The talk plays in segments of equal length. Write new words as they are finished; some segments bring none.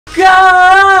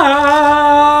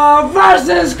Car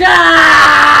versus car.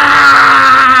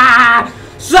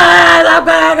 Say the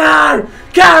beggar.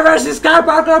 Car versus car.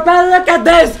 Look at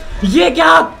this. ये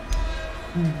क्या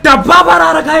डब्बा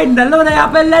भरा रखा है नल्लो ने यहाँ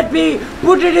पे. Let me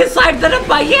put it inside the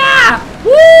डब्बा.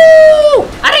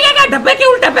 अरे ये क्या डब्बे के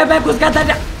उल्टे पे मैं घुस गया था.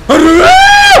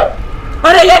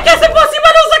 अरे ये कैसे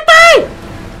पॉसिबल हो सकता है.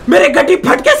 मेरी गड्डी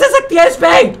फट कैसे सकती है इस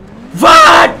पे.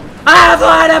 व्हाट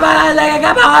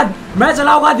लगेगा बाहर. मैं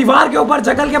चलाऊंगा दीवार के ऊपर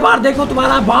जगल के बाहर. देखो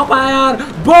तुम्हारा बाप आया यार.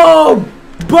 Boom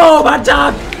boom. हट जा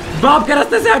बाप के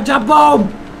रास्ते से. हट जा बूम.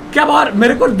 क्या बार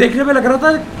मेरे को देखने में लग रहा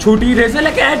था छोटी रेस है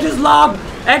लेकिन it is long.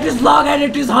 It is long and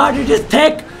it is hard. It is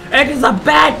thick. It is a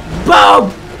bad boom.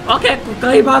 Okay,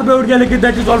 कई बार मैं उठ गया लेकिन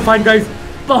that is all fine guys.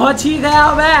 पहुंच ही गया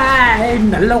मैं.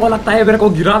 नल्लो को लगता है मेरे को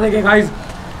गिरा देंगे guys.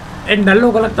 इन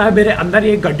नल्लो को लगता है मेरे अंदर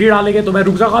ये गड्डी डालेंगे तो मैं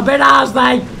रुक जाऊंगा. बेटा आज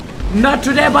नहीं. Not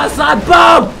today बस साथ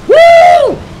boom.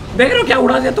 देख रहे हो क्या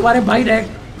उड़ा दिया तुम्हारे भाई ने.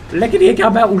 लेकिन ये क्या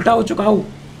मैं उल्टा हो चुका हूँ.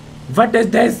 What is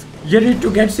this? You need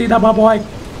to get सीधा my boy.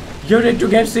 You need to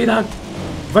get सीधा.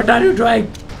 What are you doing?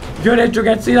 You need to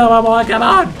get सीधा my boy. Come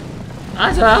on. आ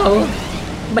जाओ.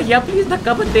 भैया प्लीज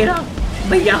धक्का मत देना.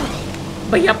 भैया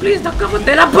भैया प्लीज धक्का मत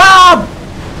देना. बम.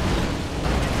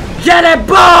 ये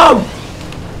बम.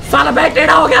 साला बैग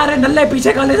टेढ़ा हो गया. अरे नल्ले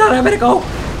पीछे का ले जा रहा है मेरे को.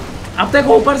 अब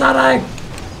देखो ऊपर जा रहा है.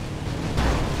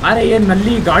 अरे ये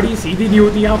नल्ली गाड़ी सीधी नहीं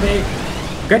होती यहाँ पे.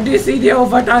 गड्डी सीधी हो.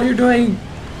 What are you doing?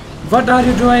 What are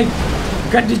you doing?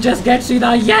 गड्डी just get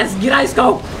सीधा. Yes गिरा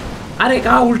इसको. अरे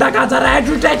कहाँ उल्टा कहाँ जा रहा है.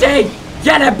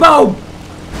 Get it, boom!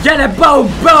 Get it, boom,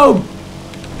 boom!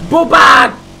 Boom back!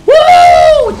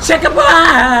 Woo!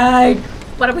 Checkpoint!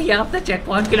 पर भैया आपने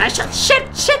checkpoint गिरा.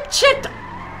 Shit!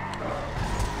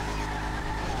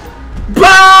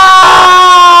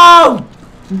 Boom!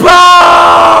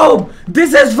 Boom!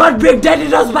 This is what Big Daddy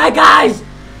does, my guys!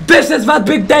 This is what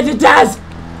Big Daddy does!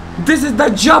 This is the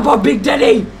job of Big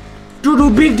Daddy! To do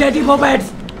Big Daddy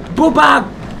moments! Boom back!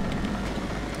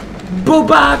 Boom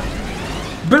back!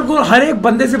 बिल्कुल हर एक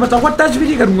बंदे से बचाऊंगा. Touch भी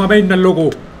नहीं करूंगा मैं इन नल्लों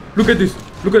को. Look at this.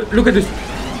 Look at this.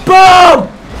 Boom.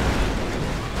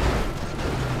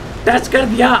 Touch कर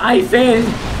दिया. आई फेल.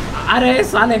 अरे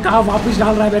साले कहाँ वापस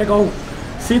डाल रहा है मेरे को.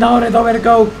 सीधा होने दो मेरे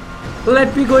को.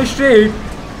 Let me go straight.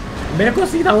 मेरे को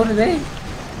सीधा होने दे.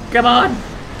 Come on.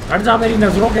 हट जा मेरी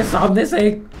नजरों के सामने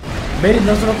से. मेरी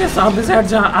नजरों के सामने से हट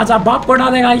जा. आजा बाप को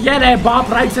डालेगा. ये नहीं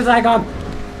बाप राइट से जाएगा.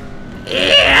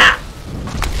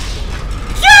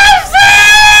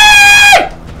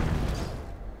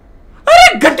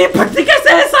 गड्डी फटती कैसे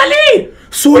है साली.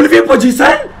 16वीं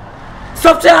पोजीशन.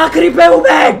 सबसे आखिरी पे हूं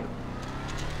मैं.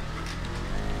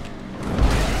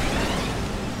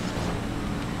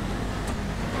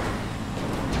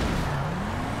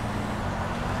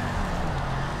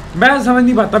 मैं समझ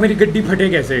नहीं पाता मेरी गड्डी फटे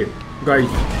कैसे गाइस.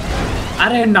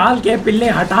 अरे नाल के पिल्ले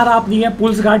हटा रहा अपनी है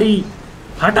पुलिस गाड़ी.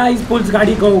 हटा इस पुलिस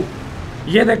गाड़ी को.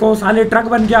 ये देखो साले ट्रक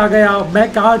बन के आ गया.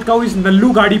 मैं कहाँ अटका हूँ. इस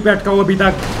नल्लू गाड़ी पे अटका हूँ अभी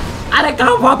तक. अरे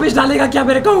कहाँ वापस डालेगा क्या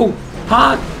मेरे को.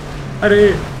 हाँ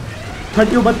अरे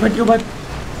फटियो मत.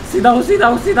 सीधा हो.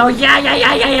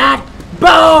 या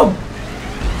बूम.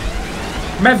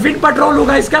 मैं विंड पेट्रोल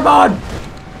हूँ इसके बाद.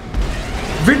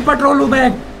 विंड पेट्रोल हूँ मैं.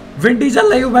 विंड डीजल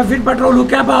नहीं हूँ मैं. विंड पेट्रोल हूँ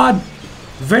क्या बाद.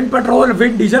 विंड पेट्रोल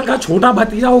विंड डीजल का छोटा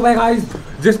भतीजा हूँ मैं गाइस.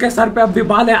 जिसके सर पे अब भी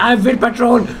बाल है. I am wind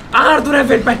petrol. अगर तूने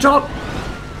विंड पेट्रोल.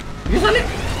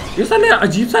 ये साले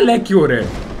अजीब सा लैग क्यों हो रहे हैं.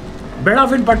 बेड़ा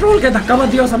विंड पेट्रोल के धक्का मत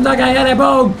दियो. समझा क्या. यार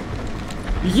बम.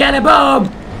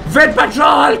 Wind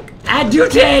petrol eight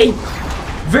duty.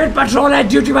 Wind petrol eight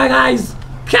duty my guys.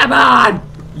 Come on.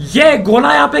 ये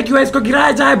गोला यहाँ पे क्यों है. इसको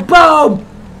गिराया जाए. बम.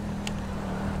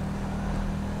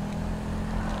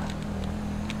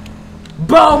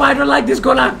 बम. आई डोंट लाइक दिस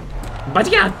गोला. बच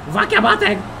गया. वाह क्या बात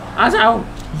है. आ जाओ.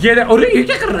 ये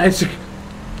क्या कर रहा है.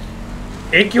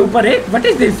 एक के ऊपर एक. What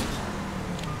is this.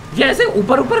 ये ऐसे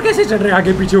ऊपर कैसे चढ़ रहे हैं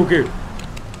आगे पीछे होके.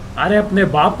 अरे अपने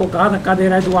बाप को कहाँ धक्का दे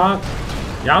रहा है तू. आ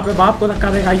यहाँ पे बाप को धक्का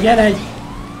देगा. ये नहीं.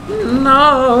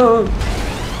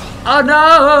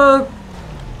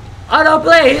 No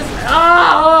please.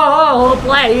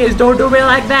 Please don't do me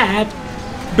like that.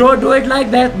 Don't do it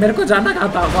like that. मेरे को जाना कहाँ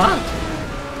था. वाह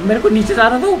मेरे को नीचे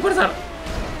जाना था.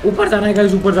 ऊपर जाना है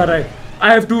गाइस. ऊपर जा रहा है.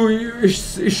 I have to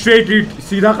straight it.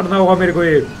 सीधा करना होगा मेरे को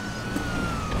ये.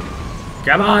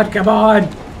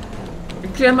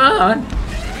 Come on.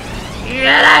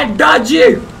 Yeah, dodge.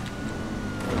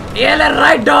 Yeah,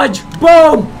 right dodge.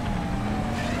 Boom.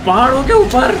 पहाड़ों के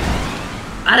ऊपर.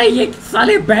 अरे ये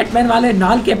साले बैटमैन वाले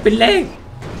नाल के पिल्ले.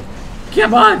 क्या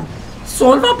बात.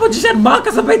 16वां पोजीशन. माँ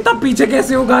कसम इतना पीछे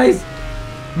कैसे हो गाइस.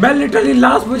 मैं लिटरली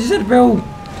लास्ट पोजीशन पे हूँ.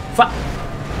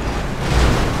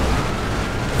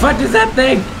 What is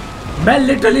happening? मैं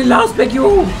लिटरली लास्ट पे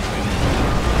क्यों?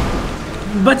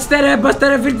 बचते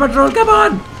रहे wind petrol. Come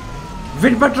on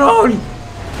wind petrol.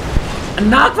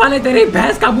 नाक वाले तेरी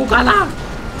भैंस का मुंह काला।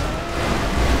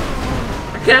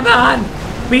 Come on.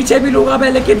 पीछे भी लूंगा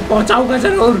मैं, लेकिन पहुंचाऊंगा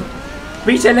जरूर।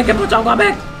 पीछे लेके पहुंचाऊंगा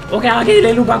मैं। ओके आगे ही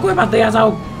ले लूंगा, कोई बात नहीं। आ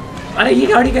जाओ। अरे ये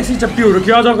गाड़ी कैसी चपटी हो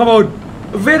रखी है? आ जाओ। Come on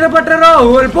wind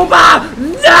petrol. Pupa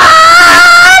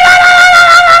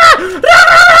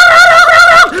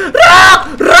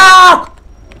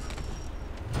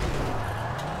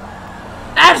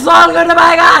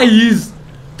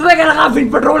तुम्हें क्या लगा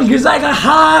विंड पेट्रोल गिर जाएगा?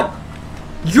 हाँ,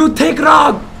 यू थिंक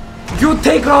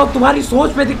रॉन्ग। तुम्हारी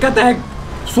सोच पे दिक्कत है।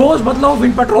 सोच बदलो,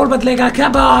 विंड पेट्रोल बदलेगा। क्या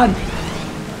बात?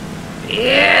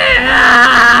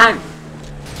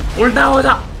 उल्टा हो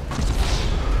जा।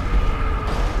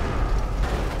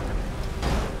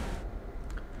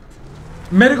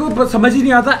 मेरे को समझ ही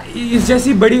नहीं आता इस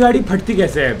जैसी बड़ी गाड़ी फटती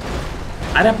कैसे है।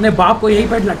 अरे अपने बाप को यही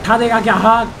पे लट्ठा देगा क्या?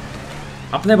 हाँ,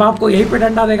 अपने बाप को यही पे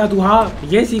डंडा देगा तू? हाँ,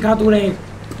 ये सीखा तूने?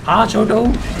 हाँ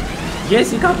छोटू, ये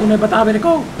सीखा तूने? बता मेरे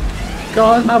को।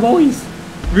 My boys,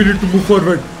 we need to move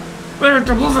forward. We need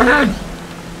to move ahead.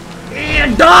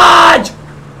 Dodge.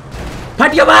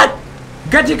 फटियो मत।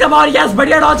 गजी कम ऑन। यस,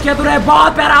 बढ़िया डॉज किया तूने।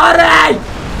 बहुत प्यारा। और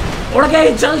उड़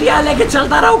गई। चल दिया। लेके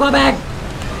चलता रहूंगा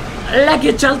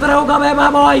मैं। My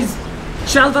boys.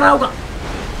 चलता रहूंगा।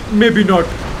 May be not.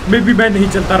 May be मैं नहीं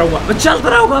चलता रहूंगा। चलता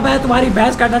रहूंगा मैं। तुम्हारी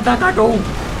भैंस का डंडा काटू।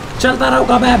 चलता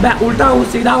रहूंगा मैं उल्टा हूँ,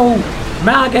 सीधा हूँ।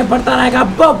 मैं आगे बढ़ता रहेगा।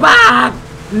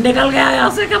 बम। निकल गया यहाँ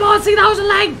से। कम ऑन, सीधा उस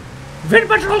लाइन। विंड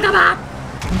पेट्रोल का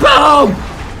बम।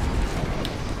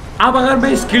 अब अगर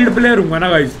मैं स्किल्ड प्लेयर हूँ ना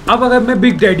गाइस, अब अगर मैं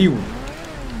बिग डैडी हूँ,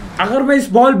 अगर मैं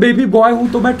स्मॉल बेबी बॉय हूँ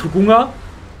तो मैं ठुकूंगा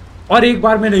और एक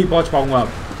बार में नहीं पहुंच पाऊंगा।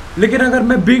 लेकिन अगर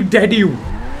मैं बिग डैडी हूँ,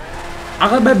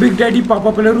 अगर मैं बिग डैडी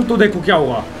पापा प्लेयर हूँ तो देखो क्या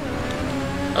होगा।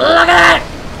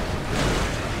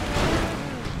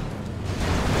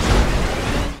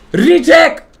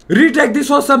 Retake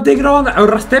this was something wrong. और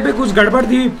रास्ते पे कुछ गड़बड़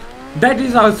थी। That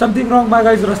is something wrong my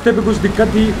guys. रास्ते पे कुछ दिक्कत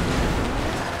थी।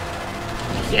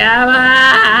 क्या बात?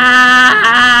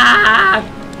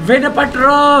 Wind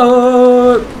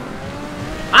petrol.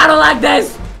 I don't like this.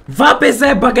 वापस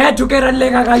से बगैर झुके रन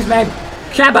लेगा गाइस मैं।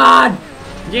 क्या बात?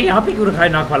 ये यहाँ पे क्यों रखा है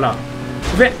नाक वाला?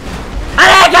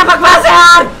 अरे क्या बकवास है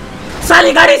यार?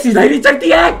 साली गाड़ी सीधा ही नहीं चलती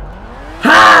है।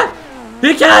 हाँ,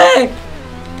 ये क्या है?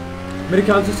 मेरे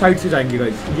ख्याल से साइड से जाएंगे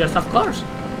guys. Yes of course.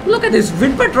 Look at this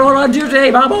wind petrol on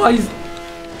duty my boys.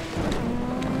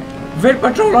 Wind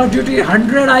petrol on duty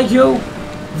 100 IQ।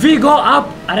 We go up.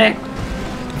 अरे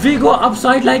we go up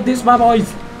side like this my boys.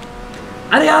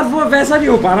 अरे यार वो वैसा नहीं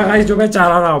हो पा रहा गाइस जो मैं चाह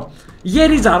रहा था। ये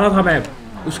नहीं चाह रहा था मैं।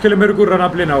 उसके लिए मेरे को रन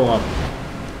अप लेना होगा।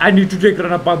 I need to take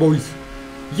run up my boys.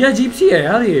 ये अजीब सी है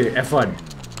यार ये F1।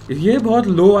 ये बहुत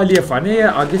लो वाली F1 है। ये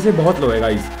आगे से बहुत लो है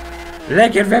गाइस।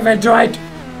 लेकिन we will enjoy it.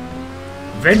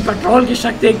 Wind petrol की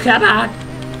शक्ति क्या बात?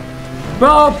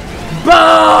 बम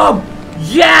बम।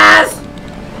 Yes,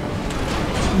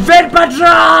 wind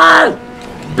petrol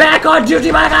back on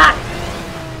duty my God.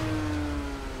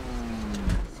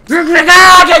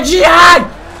 जिहाद।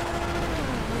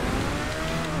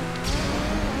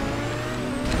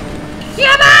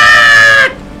 क्या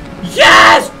बात?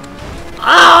 Yes,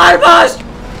 almost.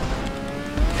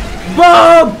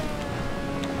 Bomb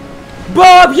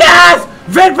bomb. Yes,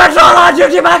 wind petrol on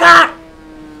duty my God.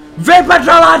 Wind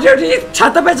petrol on duty.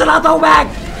 छत पे चलाता हूँ मैं।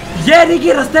 ये नहीं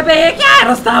कि रास्ते पे। ये क्या है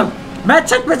रास्ता? मैं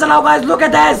छत पे चलाऊंगा। Look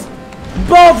at this.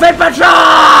 Bomb wind petrol.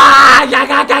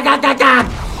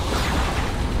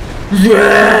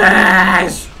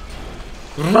 Yes,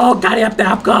 rock गाड़ी अपने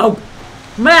आप को।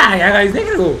 मैं आ गया गाइस। देख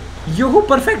रहे हो? यो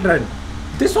perfect run.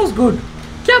 This was good.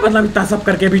 क्या मतलब इतना सब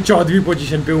करके भी 14वीं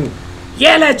पोजीशन पे हूँ।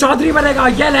 ये ले 14वीं बनेगा।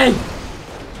 ये ले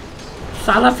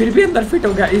साला फिर भी अंदर फिट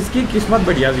हो गया। इसकी किस्मत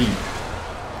बढ़िया थी।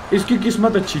 इसकी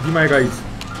किस्मत अच्छी थी माय गाइस।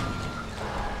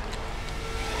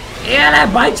 ये ले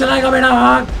बाइक चलाएगा बेटा।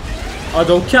 हाँ,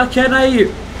 और क्या can I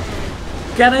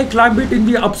climb it in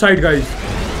the upside guys?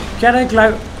 Can I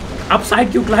climb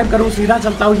upside? क्यों क्लाइंब करूँ? सीधा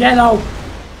चलता हूँ। ये लाओ।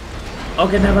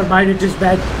 Okay never mind. It is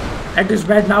bad. It is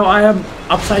bad now. I am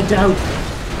upside down.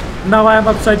 Now I am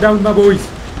upside down, my boys.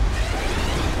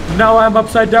 Now I am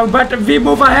upside down, but we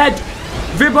move ahead.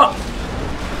 We move.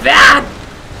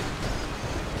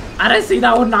 अरे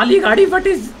सीधा वो नाली गाड़ी।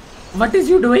 What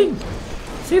is you doing?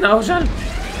 सीधा हो चल।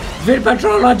 Wind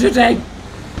petrol on you take.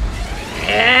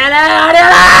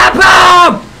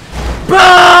 Boom!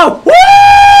 Boom!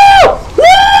 Woo!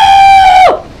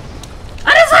 Woo!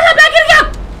 अरे साला मैं गिर गया।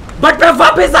 But मैं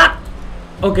वापस आ।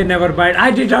 Okay, never mind. I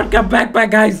did not come back,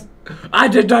 guys. I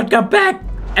did not come back.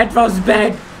 It was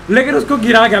bad. लेकिन उसको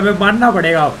गिरा गया। मैं मानना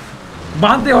पड़ेगा।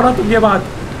 मानते हो ना तुम ये बात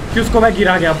कि उसको मैं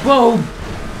गिरा गया? Boom,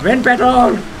 win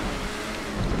petrol.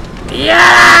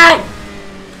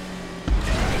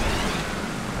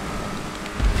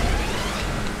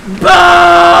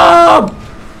 बूम,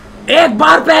 एक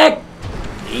बार पे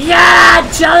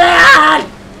चले यार।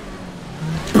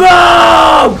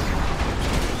 बूम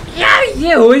यार,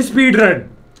 ये हो स्पीड रन।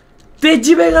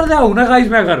 तेजी में कर हूं ना गाइस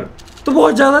मैं, अगर तो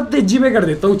बहुत ज्यादा तेजी में कर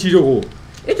देता हूँ चीजों को।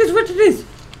 It is what it is,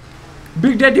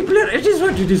 big daddy player, it is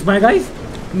what it is my guys,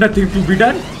 nothing to be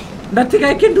done, nothing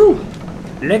I can do.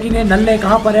 लेकिन ये नल्ले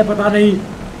कहाँ पर है पता नहीं।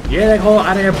 ये देखो,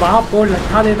 अरे बाप को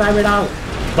लट्ठा देता है बेटा,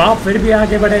 बाप फिर भी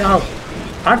आगे बढ़ेगा।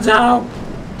 हट जाओ,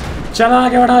 चलो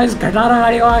आगे बढ़ाओ, इस घटारा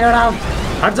गाड़ी को आगे बढ़ाओ।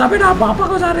 हट जा बेटा, पापा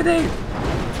को जाने दे,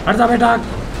 हट जा बेटा।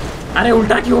 अरे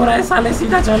उल्टा क्यों हो रहा है साले,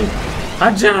 सीधा चल,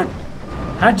 हट जा,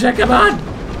 हट जा के बाद,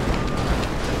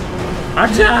 हट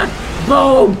जा।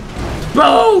 Boom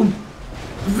boom,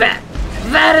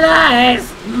 very nice.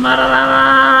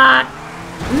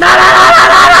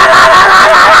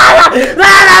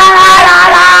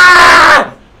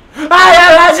 I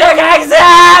am magic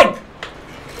exit.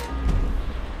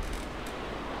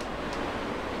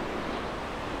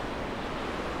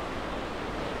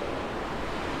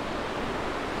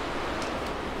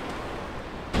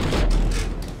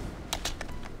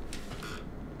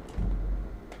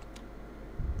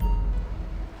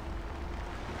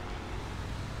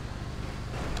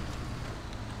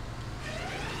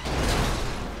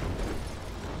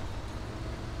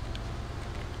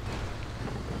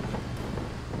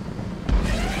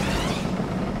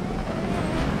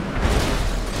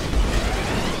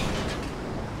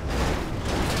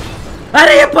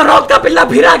 अरे ये परोक का पिल्ला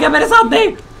फिर आ गया मेरे सामने,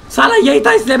 साला यही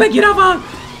था इसलिए मैं गिरा वहां।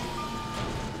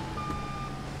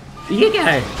 ये क्या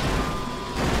है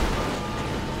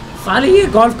साले, ये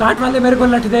गोल्फ कार्ट वाले मेरे को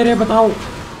लट दे रहे, बताओ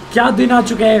क्या दिन आ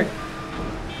चुके हैं।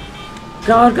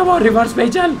 कम ऑन, रिवर्स पे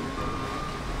चल,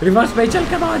 रिवर्स पे चल,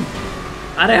 कम ऑन।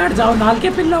 अरे हट जाओ नाल के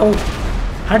पिल्लो,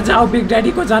 हट जाओ, बिग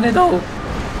डैडी को जाने दो,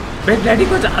 बिग डैडी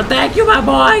को। Thank you my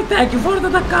boy, thank you for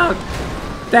the धक्का,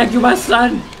 thank you my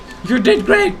son, you did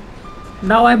great.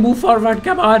 Now I move forward,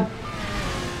 come on.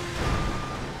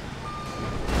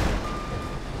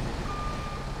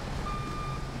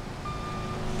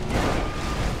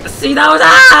 सीधा हो जा।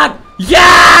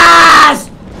 Yes!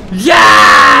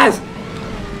 Yes!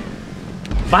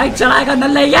 बाइक चलाएगा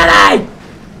नल्ले, ये नहीं,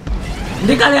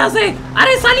 निकल यहाँ से।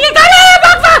 अरे साली ये गाड़ी है,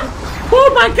 भाग भाग। Oh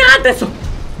my God!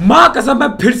 माँ कसम मैं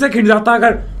फिर से खिंच जाता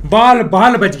अगर बाल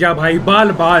बाल बच गया भाई,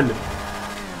 बाल बाल।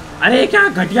 अरे क्या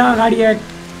घटिया गाड़ी है,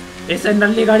 ऐसे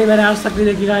नल्ली गाड़ी मैंने आज तक नहीं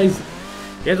देखी गाइस।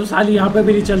 ये तो साली यहाँ पे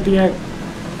भी नहीं चलती है।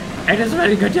 इट इज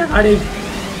वेरी घटिया गाड़ी,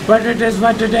 but it is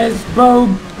what it is.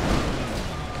 Boom,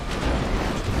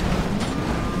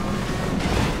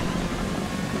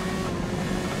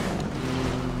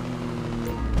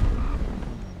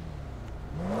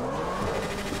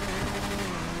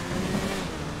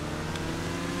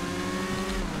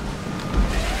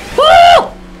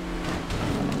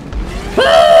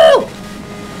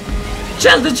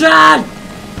 चल चल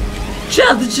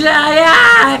चल चल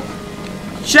यार,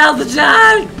 चल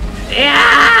चल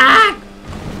यार,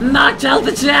 ना चल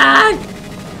चल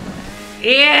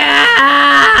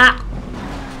यार।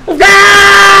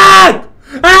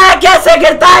 कैसे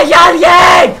गिरता है यार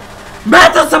ये,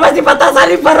 मैं तो समझ नहीं पता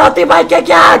साली फरौती भाई के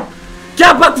क्या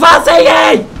क्या बकवास है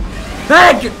ये।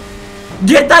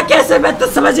 गिरता कैसे मैं तो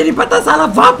समझ ही नहीं पता, साला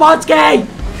वहां पहुंच गए।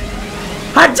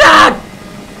 हट जा।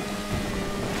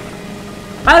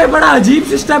 अरे बड़ा अजीब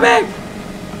सिस्टम है।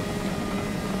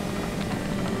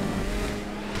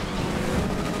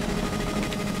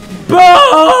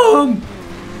 बूम,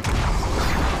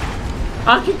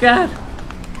 आखिरकार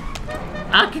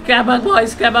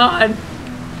बॉयज के बाद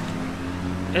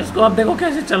इसको अब देखो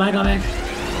कैसे चलाएगा मैं।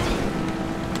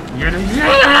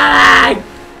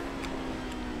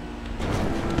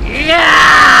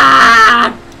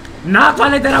 नाक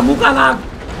वाले तेरा मुंह का नाक,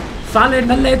 साले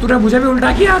नल्ले तूने मुझे भी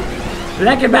उल्टा किया,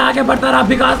 लेकिन मैं आगे बढ़ता रहा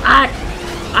because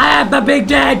I am the big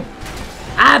dad,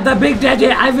 I am the big daddy,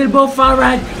 I will move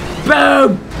forward.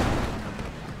 Boom.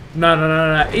 ना ना ना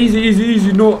ना, easy easy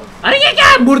easy, no. अरे ये क्या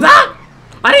है, मुर्दा?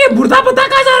 अरे ये मुर्दा पता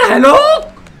कहाँ जा रहा है? Hello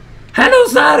hello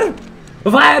sir,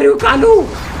 why are you Kalu?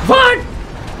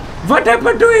 What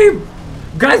happened to him?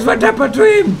 Guys, what happened to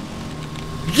him?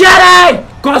 यार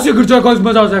कहाँ से गिर जाएगा,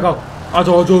 मजा आ जाएगा। आ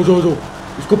जाओ जाओ जाओ जाओ,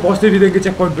 इसको पहुंचने नहीं देंगे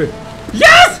चेक पॉइंट पे।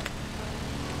 यस,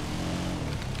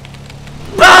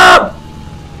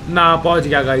 ना पहुंच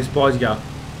गया गाइस, पहुंच गया।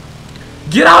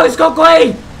 गिराओ इसको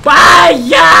कोई,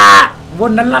 पाया। वो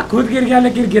नल्ला खुद गिर गया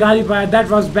लेकिन गिरा नहीं पाया। That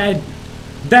was bad,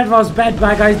 that was bad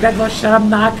bye guys, that was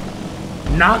शर्मनाक,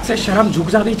 नाक से शर्म झुक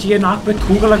जानी चाहिए, नाक पे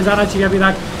थूक लग जाना चाहिए अभी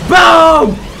तक।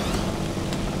 बम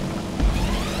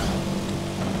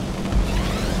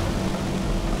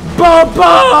बम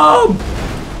बम।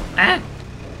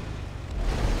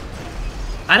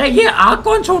 अरे ये आग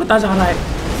कौन छोड़ता जा रहा है?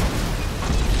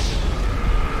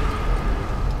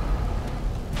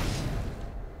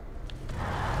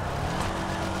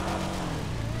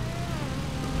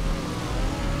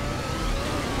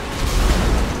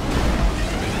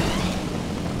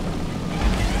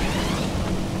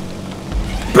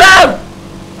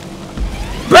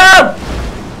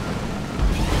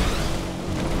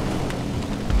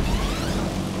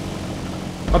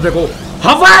 अब देखो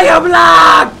हवाई हमला।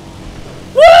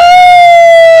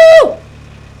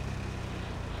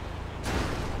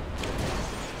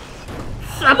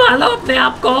 संभालो अपने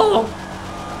आप को।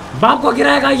 बाप को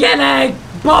गिराएगा ये नहीं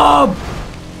बम।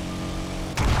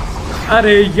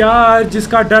 अरे यार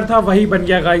जिसका डर था वही बन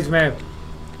गया गाइस।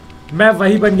 मैं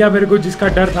वही बन गया, मेरे को जिसका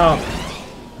डर था,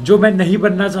 जो मैं नहीं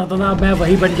बनना चाहता था मैं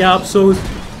वही बन गया। अफसोस।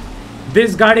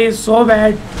 दिस गाड़ी is so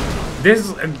bad, this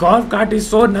golf cart is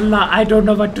so Nalla, I don't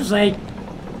know what to से।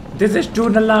 दिस इज टू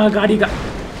नल्ला गाड़ी का।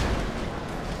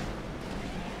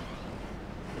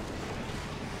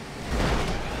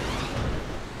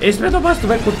 इसमें तो बस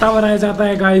तुम्हें कुत्ता बनाया जाता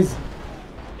है गाइस।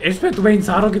 इसमें तुम्हें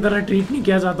इंसानों की तरह ट्रीट नहीं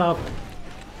किया जाता,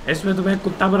 इसमें तुम्हें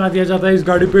कुत्ता बना दिया जाता है। इस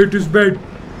गाड़ी पे इट इज बैड।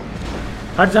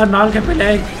 हट जा नाल के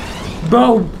पहले।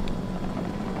 बम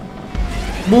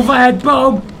move ahead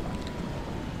bomb.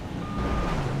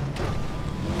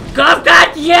 Golf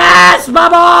cart, yes, my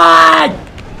boy!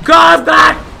 Golf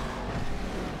cart!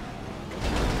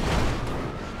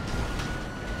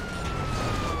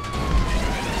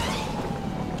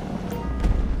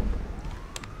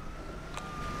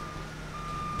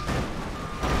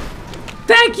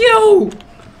 Thank you!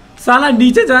 साला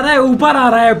नीचे जा रहा है ऊपर आ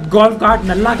रहा है गोल्फ कार्ट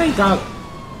नल्ला कहीं का।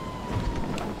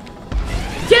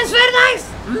 Yes, very nice!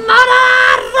 Not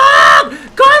wrong!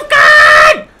 Golf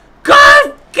cart! Golf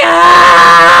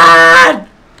cart!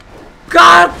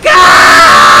 Golf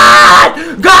cart!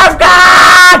 Golf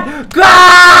cart!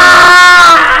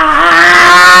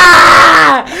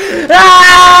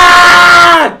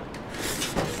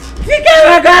 ठीक है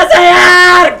मैं कहा से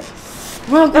यार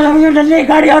वो कल डल्ले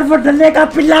गाड़ी और वो डल्ले का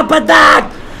पिल्ला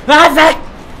बदक।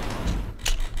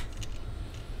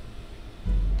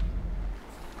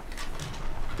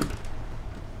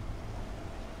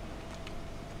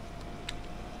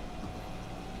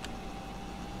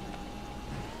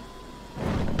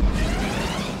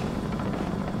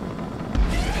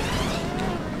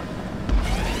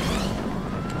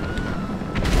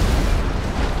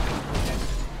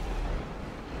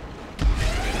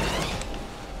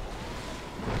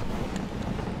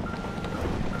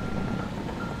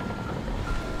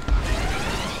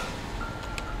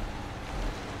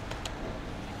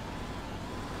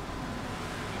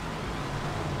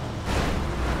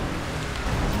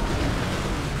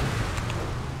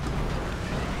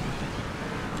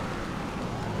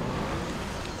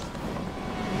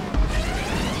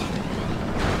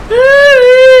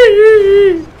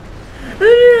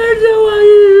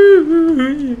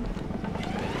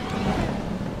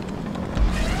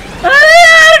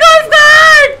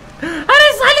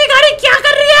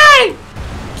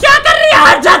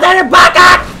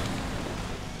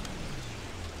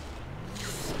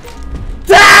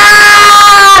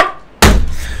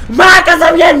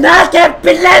 ये नाच के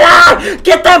पिल्ले ना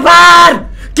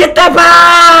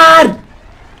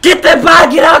कितने बार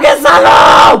गिराओगे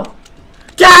सालों?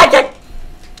 क्या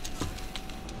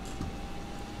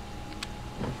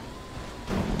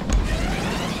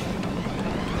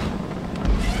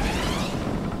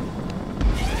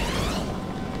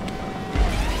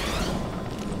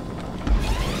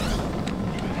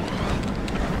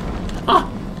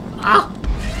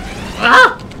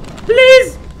please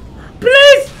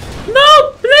please no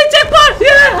please check point.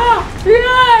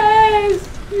 Yes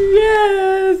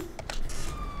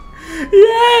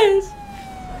yes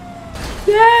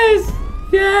yes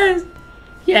yes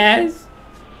yes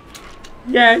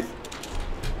yes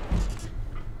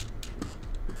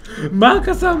माँ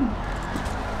कसम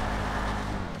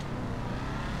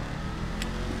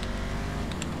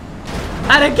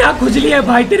अरे क्या खुजली है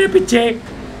भाई तेरे पीछे,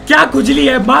 क्या खुजली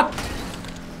है माँ।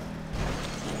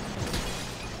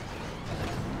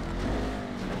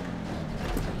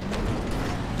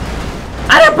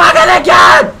 अरे पागल है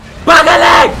क्या, पागल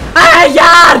है। अरे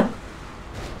यार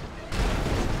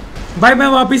भाई मैं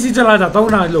वापिस ही चला जाता हूँ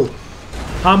ना। लो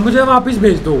हाँ मुझे वापिस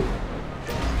भेज दो,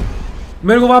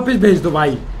 मेरे को वापिस भेज दो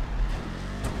भाई।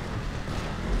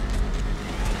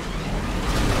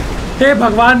 हे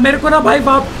भगवान मेरे को ना भाई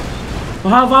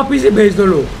हाँ वापिस ही भेज दो।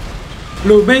 लो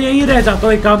लो, मैं यहीं रह जाता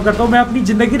हूँ। एक काम करता हूँ, मैं अपनी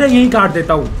जिंदगी ना यहीं काट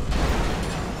देता हूँ।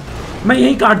 मैं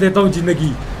यहीं काट देता हूँ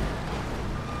जिंदगी।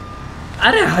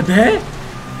 अरे हद है,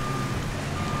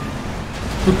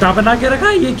 कुत्ता बना के रखा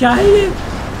है। ये क्या है ये?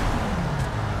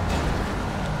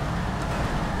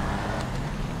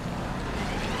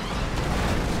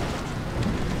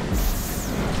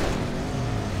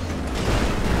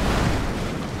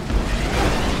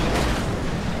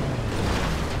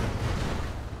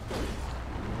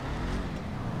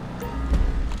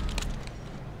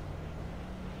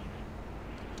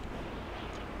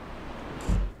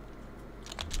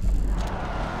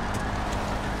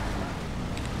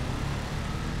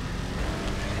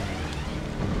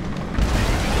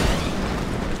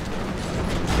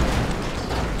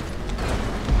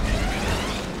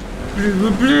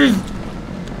 Please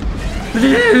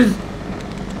please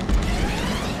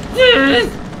please,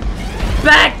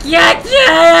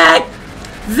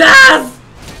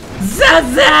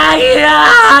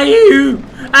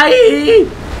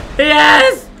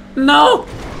 yes, no,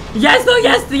 yes, no,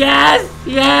 yes, yes,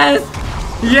 yes,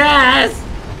 yes,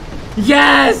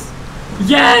 yes,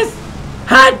 yes,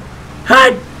 हट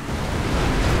हट।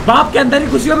 बाप के अंदर ही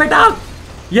घुसियो बेटा,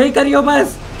 यही करियो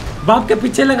बस, बाप के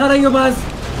पीछे लगा रही हो बस,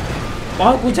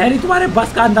 और कुछ है नहीं तुम्हारे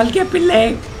बस का। नल के पिल्ले।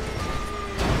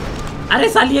 अरे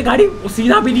साली ये गाड़ी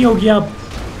सीधा भी नहीं होगी अब।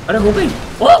 अरे हो गई।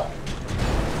 ओ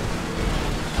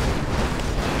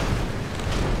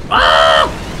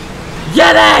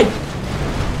ये रे,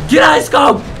 गिरा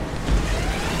इसका।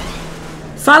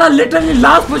 साला लिटरली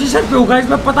लास्ट पोजीशन पे होगा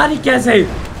इसमें, पता नहीं कैसे,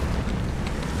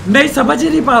 नहीं समझ ही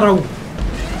नहीं पा रहा हूं।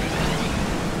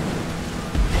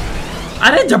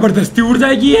 अरे जबरदस्ती उड़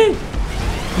जाएगी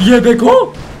ये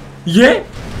देखो, ये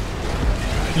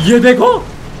देखो।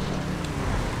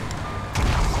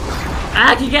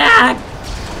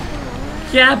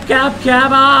 क्या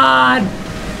बात।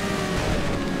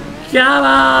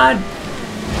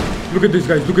 Look at this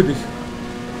guys, look at this.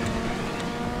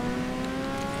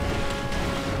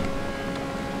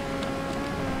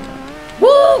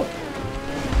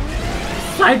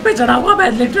 Side पे चढ़ा हुआ मैं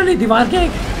लिटरली दीवार के,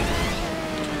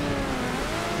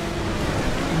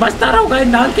 बचता रहूंगा इन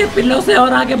नाल के पिल्लों से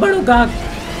और आगे बढ़ूंगा।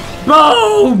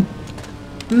 बूम,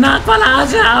 नाक वाला आ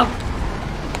जाओ।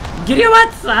 गिरी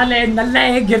मत साले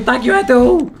नल्ले, गिरता क्यों है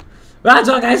तू? आ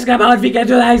जाओ guys, come on, we can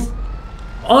do this.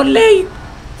 Only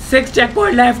 6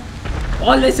 checkpoint left.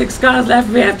 Only 6 cars left.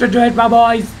 We have to do it, my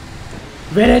boys.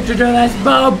 We need to do this.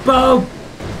 Boom, boom.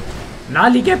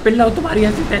 नाली के पिल्लो तुम्हारी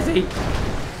ऐसी तैसे ही।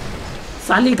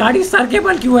 साली गाड़ी सर के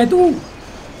बल क्यों है तू?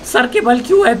 सर के बल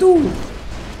क्यों है तू?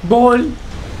 बोल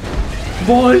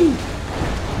बोल,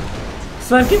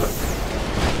 सर के बल।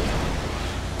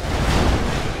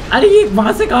 अरे ये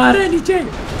वहां से कहाँ आ रहा है नीचे?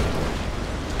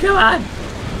 Come on,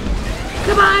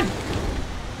 come on.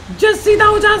 Just सीधा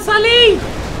हो जा साली।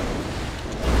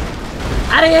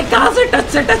 अरे ये कहां से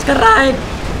टच कर रहा है?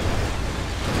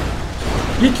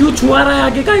 ये क्यों छुआ रहा है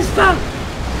आगे का हिस्सा?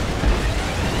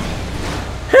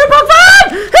 हे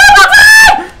भगवान, हे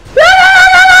भगवान!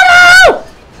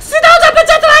 सीधा हो जा,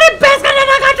 बच्चा तुम्हारी भैंस का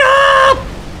लेना काटो।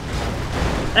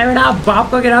 अरे बेटा बाप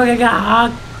को गिराओगे क्या? हाँ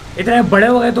इतने बड़े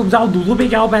हो गए तुम, जाओ दूधू भी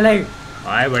क्या हो पहले।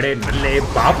 आए बड़े नल्ले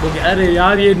बाप को। अरे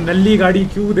यार ये नल्ली गाड़ी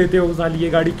क्यों देते हो साली? ये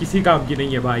गाड़ी किसी काम की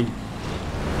नहीं है भाई,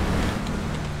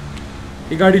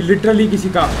 ये गाड़ी लिटरली किसी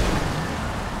काम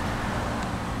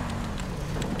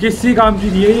की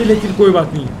नहीं है ये। लेकिन कोई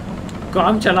बात नहीं,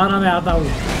 काम चलाना मैं आता हूँ।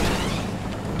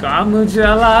 काम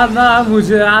चलाना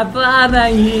मुझे आता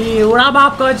नहीं। उड़ा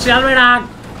बाप को, चल बेटा।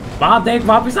 बाप देख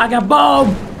वापिस आ गया।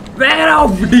 बम,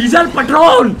 डीजल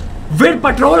पेट्रोल, विद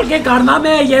पेट्रोल के कारनामे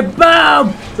है ये।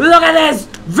 बम, look at this,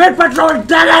 with petrol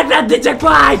direct at the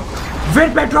checkpoint. With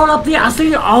petrol अपनी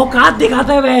असली औकात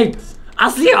दिखाते हुए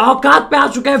असली औकात पे आ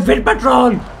चुके हैं with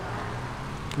petrol.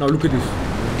 Now look at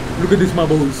this my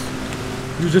boys,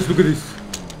 you just look at this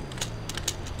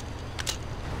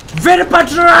with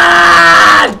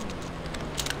petrol.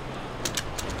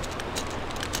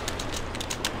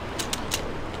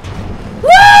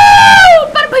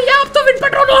 पर भैया अब तो विद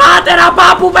पेट्रोल हुआ तेरा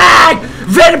बापू bag.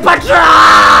 With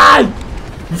petrol,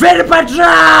 with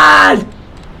petrol.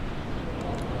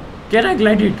 क्या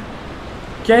ग्लाइडेड?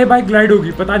 क्या ये बाइक ग्लाइड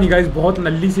होगी? पता नहीं गाइस, बहुत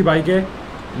नल्ली सी बाइक है।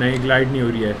 नहीं ग्लाइड नहीं हो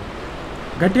रही है,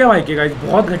 घटिया बाइक है गाइस,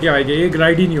 बहुत घटिया बाइक है ये,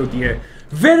 ग्लाइड ही नहीं होती है।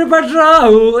 Win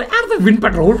petrol. यार तो विन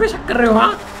पेट्रोल पे शक कर रहे हो?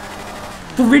 हाँ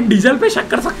तो विन डीजल पे शक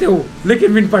कर सकते हो,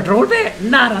 लेकिन विन पेट्रोल पे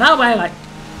ना भाई,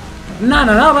 ना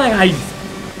भाई guys,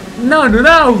 no.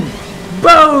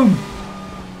 Boom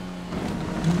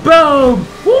boom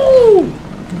boom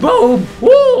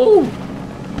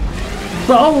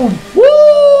boom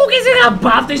boom. किसी का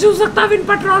बाप नहीं छू सकता विन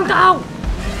पेट्रोल का।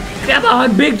 Come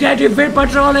on, Big Daddy Vin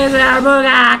Patrol is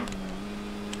here.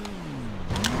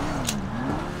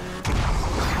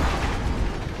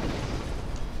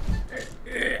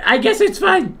 I guess it's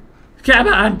fine. Come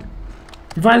on.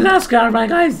 One last car, my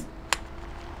guys.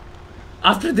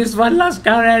 After this one last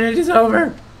car and it is over.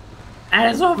 And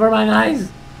it's over, my guys.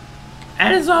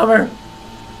 And it's over.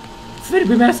 फिर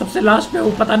भी मैं सबसे last पे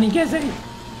हूँ, पता नहीं कैसे।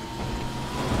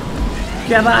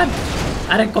 क्या बात?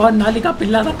 अरे कौन नाली का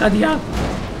पिल्ला धक्का दिया?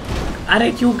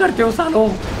 अरे क्यों करते हो सालो?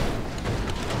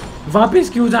 वापिस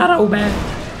क्यों जा रहा हूँ मैं?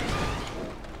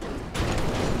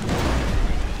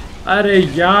 अरे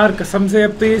यार कसम से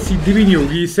अब तो ये सीधी भी नहीं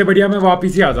होगी। इससे बढ़िया मैं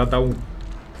वापिस ही आ जाता हूँ।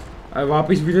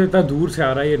 वापिस भी तो इतना दूर से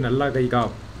आ रहा है ये नल्ला कहीं का।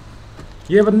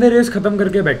 ये बंदे रेस खत्म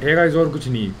करके बैठेगा इस और कुछ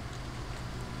नहीं।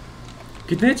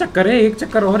 कितने चक्कर है? एक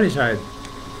चक्कर और है शायद।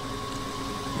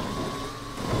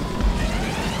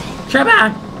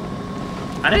 शबान!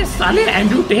 अरे साले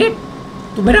एंड्रू टेट,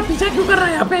 तू मेरा पीछा क्यों कर रहा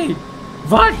है यहाँ पे?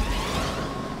 व्हाट?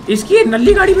 इसकी ये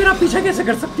नल्ली गाड़ी मेरा पीछा कैसे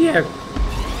कर सकती है?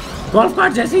 गोल्फ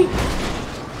कार्ट जैसी।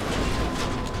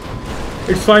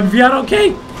 It's fine, we are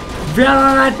okay. We are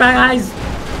alright, my guys.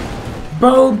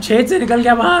 Boom! छेद से निकल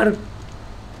गया बाहर।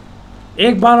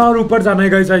 एक बार और ऊपर जाना है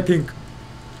गाइस आई थिंक।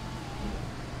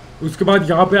 उसके बाद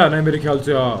यहाँ पे आना है मेरे ख्याल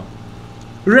से।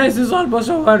 Race is almost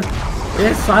over.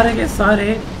 ये सारे के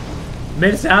सारे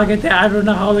मेरे से आगे थे। I don't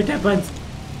know how it happens.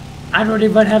 I don't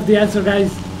even have the answer,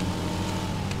 guys.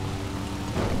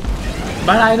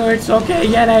 But I know it's okay.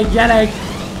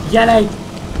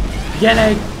 Get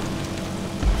it.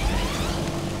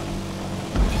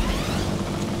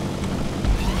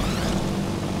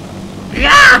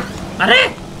 अरे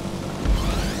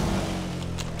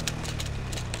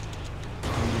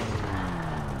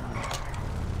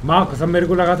माँ कसम मेरे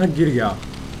को लगा था गिर गया।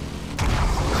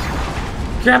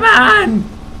 Come on!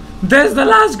 This is the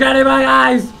last गाड़ी my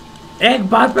guys. एक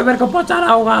बात पे मेरे को पहुंचाना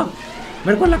होगा।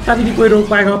 मेरे को लगता भी नहीं कोई रोक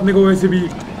पाएगा अपने को वैसे भी,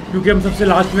 क्योंकि हम सबसे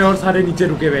लास्ट में और सारे नीचे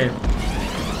रुके हुए हैं।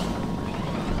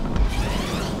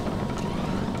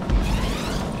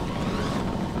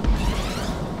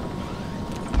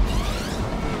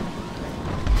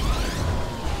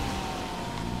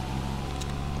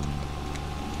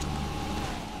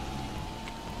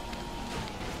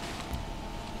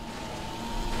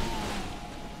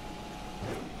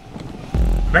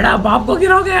 बेटा बाप को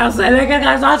गिरोगे ऐसे लेके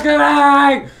आज के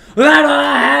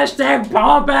हैशटैग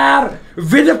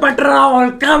विन पेट्रोल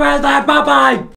कब है पापा।